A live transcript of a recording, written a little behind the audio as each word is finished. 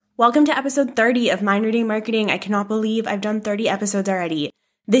Welcome to episode 30 of Mind Reading Marketing. I cannot believe I've done 30 episodes already.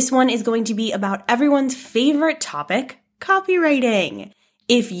 This one is going to be about everyone's favorite topic, copywriting.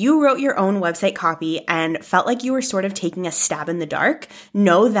 If you wrote your own website copy and felt like you were sort of taking a stab in the dark,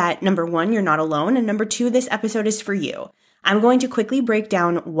 know that number one, you're not alone, and number two, this episode is for you. I'm going to quickly break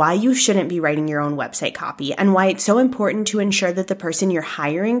down why you shouldn't be writing your own website copy and why it's so important to ensure that the person you're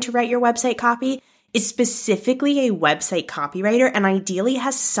hiring to write your website copy is specifically a website copywriter and ideally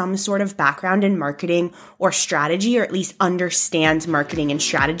has some sort of background in marketing or strategy, or at least understands marketing and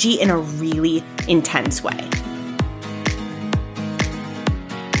strategy in a really intense way.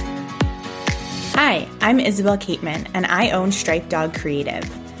 Hi, I'm Isabel Cateman, and I own Stripe Dog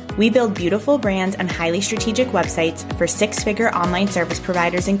Creative. We build beautiful brands and highly strategic websites for six-figure online service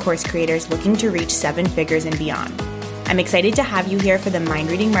providers and course creators looking to reach seven figures and beyond. I'm excited to have you here for the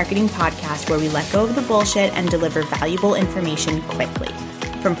Mind Reading Marketing podcast, where we let go of the bullshit and deliver valuable information quickly.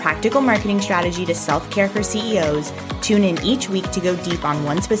 From practical marketing strategy to self-care for CEOs, tune in each week to go deep on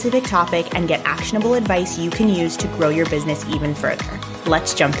one specific topic and get actionable advice you can use to grow your business even further.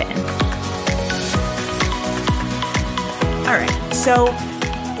 Let's jump in. All right, so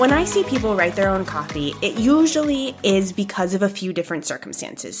when I see people write their own copy, it usually is because of a few different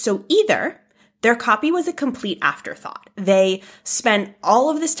circumstances. So either their copy was a complete afterthought. They spent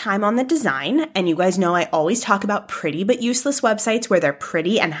all of this time on the design, and you guys know I always talk about pretty but useless websites where they're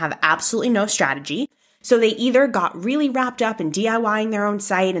pretty and have absolutely no strategy. So they either got really wrapped up in DIYing their own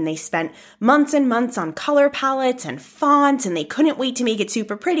site and they spent months and months on color palettes and fonts and they couldn't wait to make it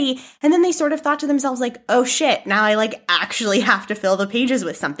super pretty. And then they sort of thought to themselves like, oh shit, now I actually have to fill the pages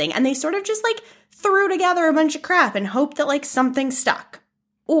with something. And they sort of just threw together a bunch of crap and hoped that something stuck.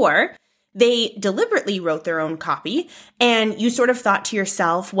 Or they deliberately wrote their own copy and you sort of thought to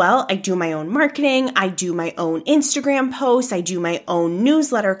yourself, well, I do my own marketing, I do my own Instagram posts, I do my own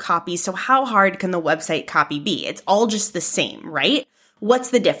newsletter copy, so how hard can the website copy be? It's all just the same, right? What's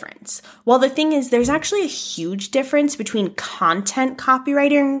the difference? Well, the thing is, there's actually a huge difference between content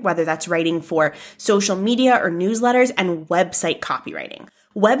copywriting, whether that's writing for social media or newsletters, and website copywriting.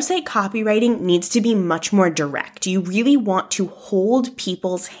 Website copywriting needs to be much more direct. You really want to hold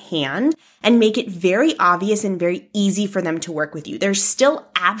people's hand and make it very obvious and very easy for them to work with you. There's still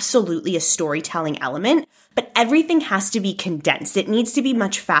absolutely a storytelling element, but everything has to be condensed. It needs to be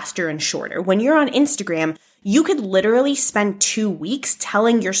much faster and shorter. When you're on Instagram, you could literally spend 2 weeks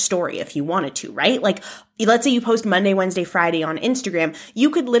telling your story if you wanted to, right? Let's say you post Monday, Wednesday, Friday on Instagram.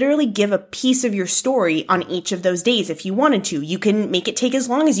 You could literally give a piece of your story on each of those days if you wanted to. You can make it take as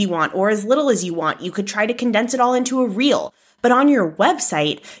long as you want or as little as you want. You could try to condense it all into a reel. But on your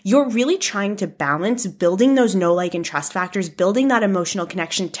website, you're really trying to balance building those know, like, and trust factors, building that emotional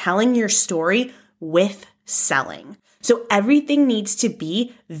connection, telling your story with selling. So everything needs to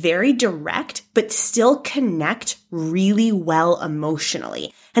be very direct, but still connect really well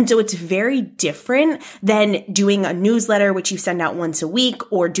emotionally. And so it's very different than doing a newsletter, which you send out once a week,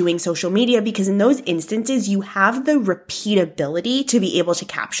 or doing social media, because in those instances, you have the repeatability to be able to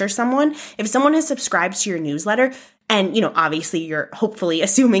capture someone. If someone has subscribed to your newsletter, and, obviously you're hopefully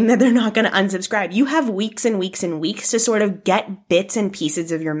assuming that they're not going to unsubscribe. You have weeks and weeks and weeks to sort of get bits and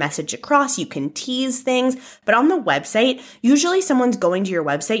pieces of your message across. You can tease things, but on the website, usually someone's going to your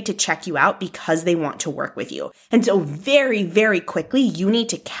website to check you out because they want to work with you. And so very, very quickly, you need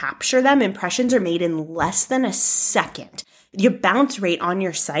to capture them. Impressions are made in less than a second. Your bounce rate on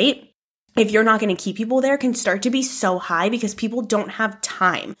your site, if you're not going to keep people there, can start to be so high because people don't have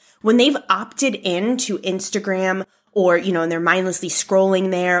time. When they've opted into Instagram, or, and they're mindlessly scrolling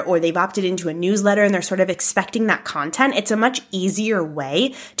there, or they've opted into a newsletter and they're sort of expecting that content, it's a much easier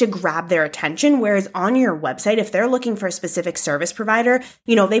way to grab their attention. Whereas on your website, if they're looking for a specific service provider,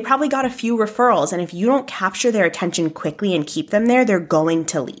 they probably got a few referrals. And if you don't capture their attention quickly and keep them there, they're going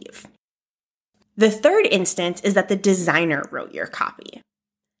to leave. The third instance is that the designer wrote your copy.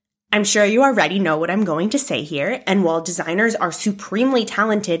 I'm sure you already know what I'm going to say here. And while designers are supremely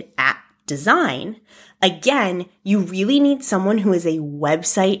talented at design, again, you really need someone who is a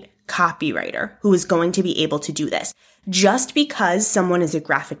website copywriter who is going to be able to do this. Just because someone is a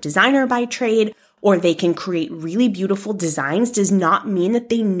graphic designer by trade or they can create really beautiful designs does not mean that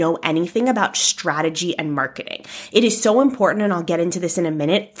they know anything about strategy and marketing. It is so important, and I'll get into this in a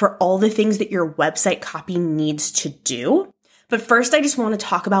minute, for all the things that your website copy needs to do. But first, I just want to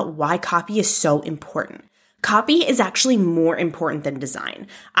talk about why copy is so important. Copy is actually more important than design.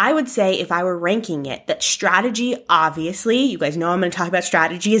 I would say if I were ranking it, that strategy, obviously, you guys know I'm going to talk about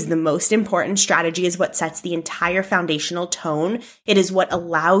strategy, is the most important. Strategy is what sets the entire foundational tone. It is what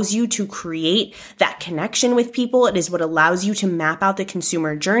allows you to create that connection with people. It is what allows you to map out the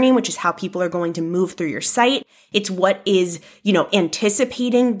consumer journey, which is how people are going to move through your site. It's what is,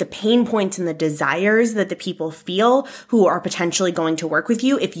 anticipating the pain points and the desires that the people feel who are potentially going to work with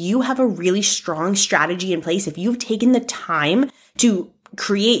you. If you have a really strong strategy in place, if you've taken the time to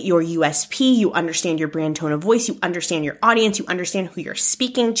create your USP, you understand your brand tone of voice, you understand your audience, you understand who you're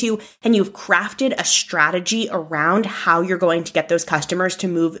speaking to, and you've crafted a strategy around how you're going to get those customers to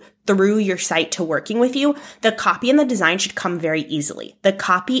move through your site to working with you, the copy and the design should come very easily. The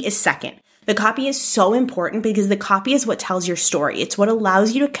copy is second. The copy is so important because the copy is what tells your story. It's what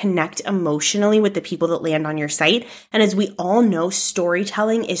allows you to connect emotionally with the people that land on your site. And as we all know,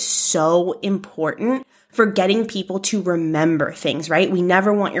 storytelling is so important for getting people to remember things, right? We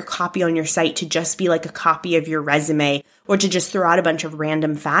never want your copy on your site to just be like a copy of your resume or to just throw out a bunch of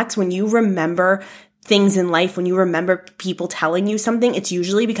random facts. When you remember things in life, when you remember people telling you something, it's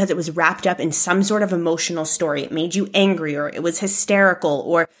usually because it was wrapped up in some sort of emotional story. It made you angry, or it was hysterical,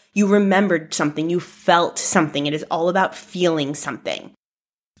 or you remembered something, you felt something. It is all about feeling something.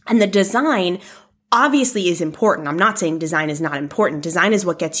 And the design obviously is important. I'm not saying design is not important. Design is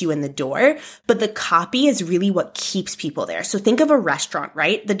what gets you in the door, but the copy is really what keeps people there. So think of a restaurant,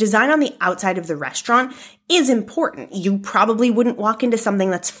 right? The design on the outside of the restaurant is important. You probably wouldn't walk into something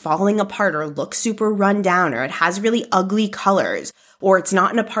that's falling apart or looks super run down, or it has really ugly colors, or it's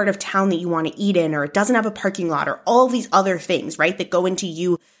not in a part of town that you want to eat in, or it doesn't have a parking lot, or all these other things, right? That go into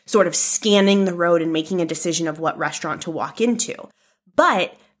you sort of scanning the road and making a decision of what restaurant to walk into.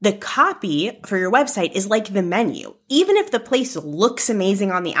 But the copy for your website is like the menu. Even if the place looks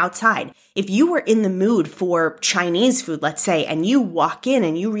amazing on the outside, if you were in the mood for Chinese food, let's say, and you walk in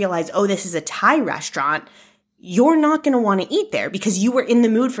and you realize, oh, this is a Thai restaurant, you're not going to want to eat there because you were in the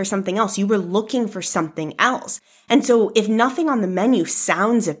mood for something else. You were looking for something else. And so if nothing on the menu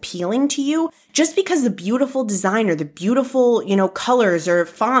sounds appealing to you, just because the beautiful design or the beautiful, colors or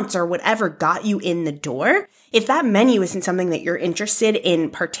fonts or whatever got you in the door, if that menu isn't something that you're interested in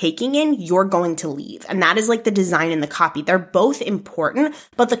partaking in, you're going to leave. And that is like the design and the copy. They're both important,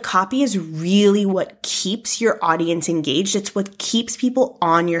 but the copy is really what keeps your audience engaged. It's what keeps people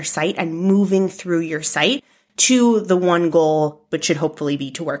on your site and moving through your site to the one goal, which should hopefully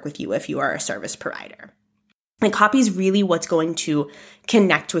be to work with you if you are a service provider. And copy is really what's going to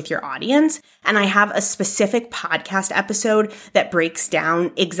connect with your audience. And I have a specific podcast episode that breaks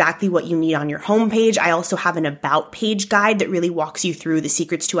down exactly what you need on your homepage. I also have an about page guide that really walks you through the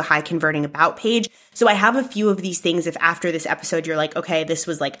secrets to a high converting about page. So I have a few of these things. If after this episode, you're like, okay, this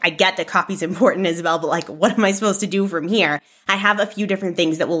was like, I get that copy's important, Isabel, but like, what am I supposed to do from here? I have a few different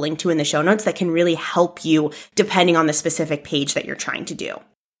things that we'll link to in the show notes that can really help you depending on the specific page that you're trying to do.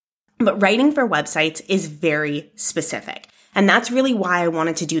 But writing for websites is very specific. And that's really why I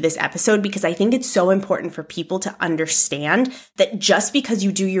wanted to do this episode, because I think it's so important for people to understand that just because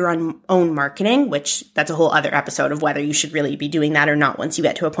you do your own marketing, which that's a whole other episode of whether you should really be doing that or not once you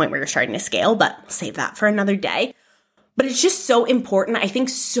get to a point where you're starting to scale, but I'll save that for another day. But it's just so important. I think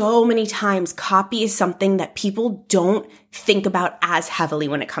so many times copy is something that people don't think about as heavily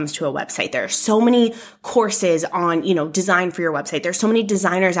when it comes to a website. There are so many courses on, design for your website. There's so many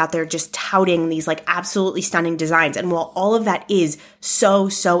designers out there just touting these like absolutely stunning designs. And while all of that is so,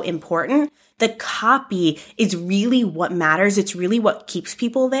 so important, the copy is really what matters. It's really what keeps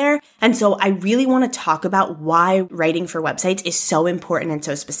people there. And so I really want to talk about why writing for websites is so important and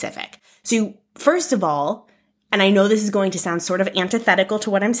so specific. So first of all, and I know this is going to sound sort of antithetical to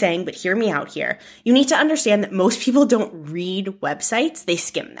what I'm saying, but hear me out here. You need to understand that most people don't read websites, they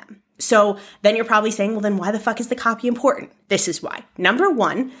skim them. So then you're probably saying, well, then why the fuck is the copy important? This is why. Number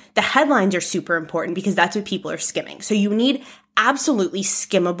one, the headlines are super important because that's what people are skimming. So you need absolutely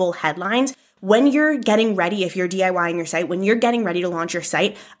skimmable headlines. When you're getting ready, if you're DIYing your site, when you're getting ready to launch your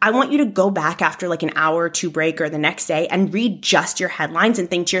site, I want you to go back after like an hour or two break or the next day and read just your headlines and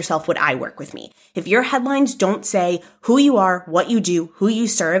think to yourself, would I work with me? If your headlines don't say who you are, what you do, who you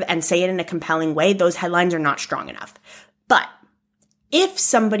serve, and say it in a compelling way, those headlines are not strong enough. But if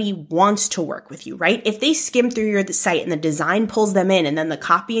somebody wants to work with you, right? If they skim through your site and the design pulls them in and then the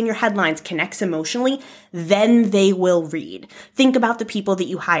copy in your headlines connects emotionally, then they will read. Think about the people that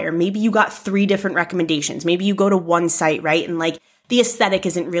you hire. Maybe you got 3 different recommendations. Maybe you go to one site, right? And like the aesthetic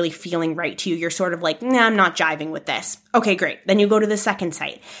isn't really feeling right to you. You're sort of like, nah, I'm not jiving with this. Okay, great. Then you go to the second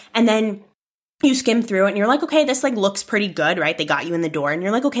site. And then you skim through it and you're like, okay, this like looks pretty good, right? They got you in the door and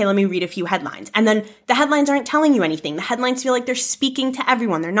you're like, okay, let me read a few headlines. And then the headlines aren't telling you anything. The headlines feel like they're speaking to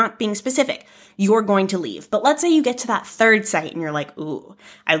everyone. They're not being specific. You're going to leave. But let's say you get to that third site and you're like, ooh,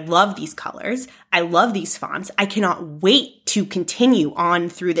 I love these colors. I love these fonts. I cannot wait to continue on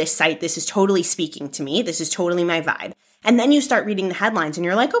through this site. This is totally speaking to me. This is totally my vibe. And then you start reading the headlines and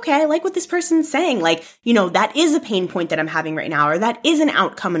you're like, okay, I like what this person's saying. Like, that is a pain point that I'm having right now, or that is an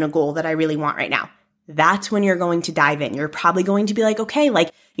outcome and a goal that I really want right now. That's when you're going to dive in. You're probably going to be like, okay,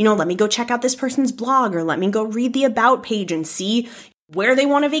 let me go check out this person's blog, or let me go read the about page and see where they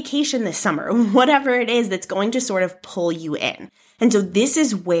want a vacation this summer, whatever it is that's going to sort of pull you in. And so this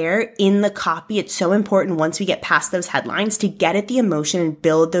is where in the copy, it's so important once we get past those headlines to get at the emotion and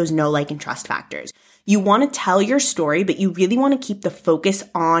build those know, like, and trust factors. You want to tell your story, but you really want to keep the focus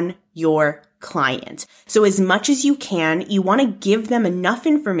on your client. So as much as you can, you want to give them enough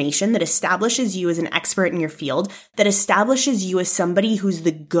information that establishes you as an expert in your field, that establishes you as somebody who's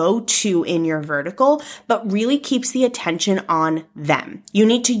the go-to in your vertical, but really keeps the attention on them. You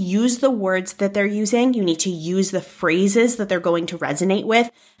need to use the words that they're using. You need to use the phrases that they're going to resonate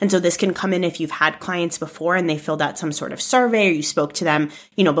with. And so this can come in if you've had clients before and they filled out some sort of survey, or you spoke to them,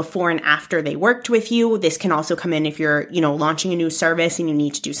 before and after they worked with you. This can also come in if you're, launching a new service and you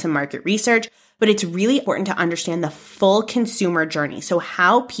need to do some market research. But it's really important to understand the full consumer journey. So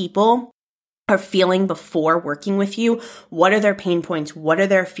how people are feeling before working with you. What are their pain points? What are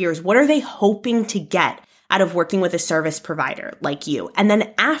their fears? What are they hoping to get out of working with a service provider like you? And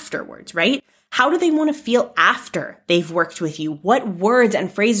then afterwards, right? How do they want to feel after they've worked with you? What words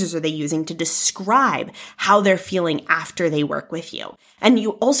and phrases are they using to describe how they're feeling after they work with you? And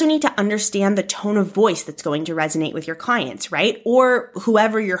you also need to understand the tone of voice that's going to resonate with your clients, right? Or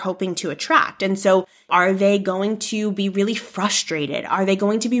whoever you're hoping to attract. And so are they going to be really frustrated? Are they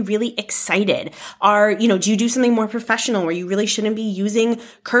going to be really excited? Do you do something more professional where you really shouldn't be using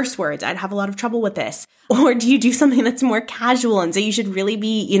curse words? I'd have a lot of trouble with this. Or do you do something that's more casual? And so you should really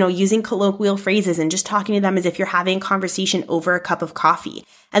be, using colloquial phrases and just talking to them as if you're having a conversation over a cup of coffee.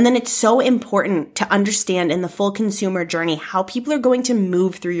 And then it's so important to understand in the full consumer journey how people are going to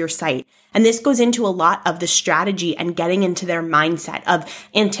move through your site. And this goes into a lot of the strategy and getting into their mindset of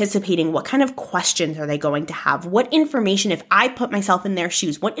anticipating what kind of questions are they going to have? What information, if I put myself in their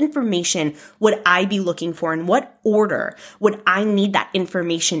shoes, what information would I be looking for? In what order would I need that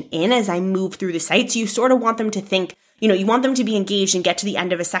information in as I move through the site? So you sort of want them to think, you want them to be engaged and get to the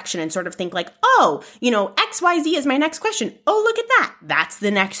end of a section and sort of think like, oh, XYZ is my next question. Oh, look at that. That's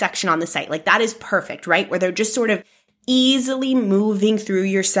the next section on the site. Like that is perfect, right? Where they're just sort of easily moving through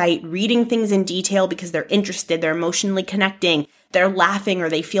your site, reading things in detail because they're interested, they're emotionally connecting, they're laughing, or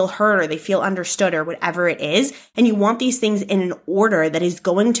they feel heard, or they feel understood, or whatever it is. And you want these things in an order that is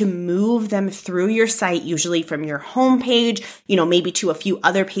going to move them through your site, usually from your homepage, maybe to a few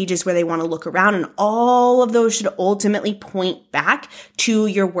other pages where they want to look around. And all of those should ultimately point back to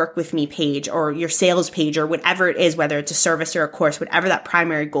your Work With Me page or your sales page or whatever it is, whether it's a service or a course, whatever that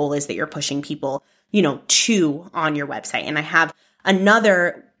primary goal is that you're pushing people to on your website. And I have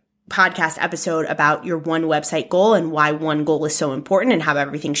another podcast episode about your one website goal and why one goal is so important and how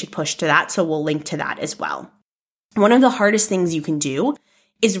everything should push to that. So we'll link to that as well. One of the hardest things you can do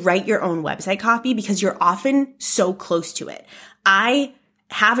is write your own website copy because you're often so close to it. I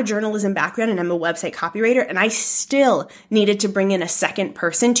have a journalism background and I'm a website copywriter, and I still needed to bring in a second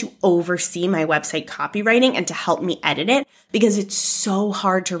person to oversee my website copywriting and to help me edit it because it's so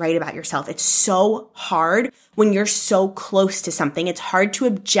hard to write about yourself. It's so hard when you're so close to something. It's hard to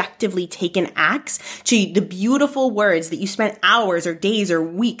objectively take an axe to the beautiful words that you spent hours or days or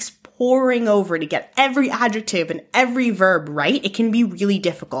weeks poring over to get every adjective and every verb right. It can be really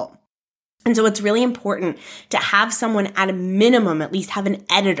difficult. And so it's really important to have someone at a minimum, at least have an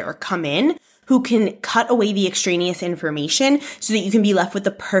editor come in who can cut away the extraneous information so that you can be left with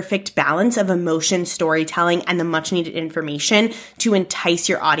the perfect balance of emotion, storytelling, and the much needed information to entice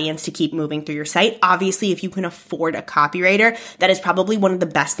your audience to keep moving through your site. Obviously, if you can afford a copywriter, that is probably one of the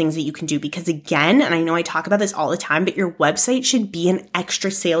best things that you can do because again, and I know I talk about this all the time, but your website should be an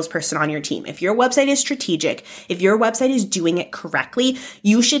extra salesperson on your team. If your website is strategic, if your website is doing it correctly,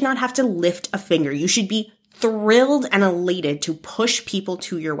 you should not have to lift a finger. You should be thrilled and elated to push people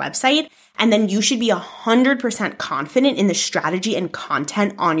to your website. And then you should be 100% confident in the strategy and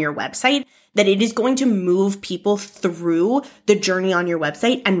content on your website that it is going to move people through the journey on your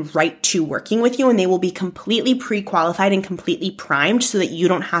website and right to working with you. And they will be completely pre-qualified and completely primed so that you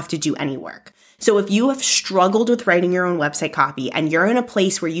don't have to do any work. So if you have struggled with writing your own website copy and you're in a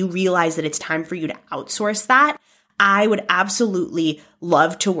place where you realize that it's time for you to outsource that, I would absolutely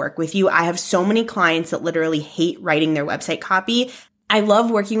love to work with you. I have so many clients that literally hate writing their website copy. I love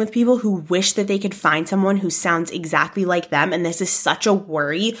working with people who wish that they could find someone who sounds exactly like them. And this is such a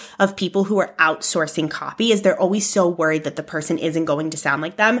worry of people who are outsourcing copy, is they're always so worried that the person isn't going to sound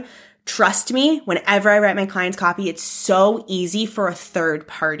like them. Trust me, whenever I write my clients' copy, it's so easy for a third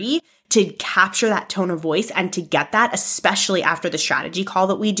party to capture that tone of voice and to get that, especially after the strategy call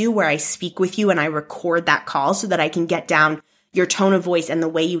that we do, where I speak with you and I record that call so that I can get down your tone of voice and the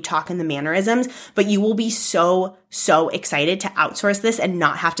way you talk and the mannerisms. But you will be so excited to outsource this and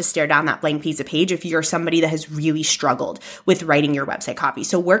not have to stare down that blank piece of page if you're somebody that has really struggled with writing your website copy.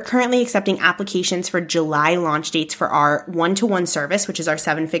 So we're currently accepting applications for July launch dates for our one-to-one service, which is our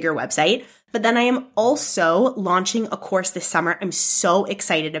 7-figure website. But then I am also launching a course this summer. I'm so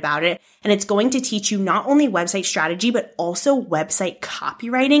excited about it. And it's going to teach you not only website strategy, but also website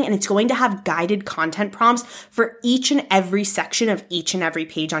copywriting. And it's going to have guided content prompts for each and every section of each and every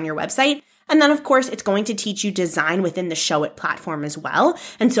page on your website. And then, of course, it's going to teach you design within the Showit platform as well.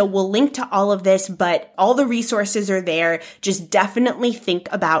 And so we'll link to all of this, but all the resources are there. Just definitely think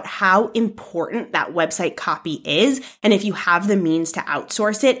about how important that website copy is. And if you have the means to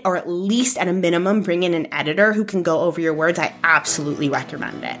outsource it, or at least at a minimum, bring in an editor who can go over your words, I absolutely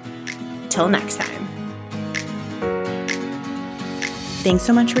recommend it. Till next time. Thanks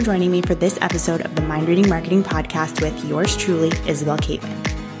so much for joining me for this episode of the Mind Reading Marketing Podcast with yours truly, Isabel Caven.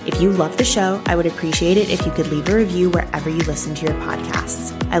 If you love the show, I would appreciate it if you could leave a review wherever you listen to your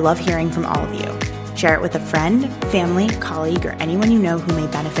podcasts. I love hearing from all of you. Share it with a friend, family, colleague, or anyone you know who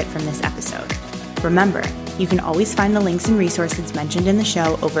may benefit from this episode. Remember, you can always find the links and resources mentioned in the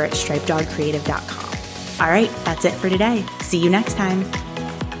show over at stripedogcreative.com. All right, that's it for today. See you next time.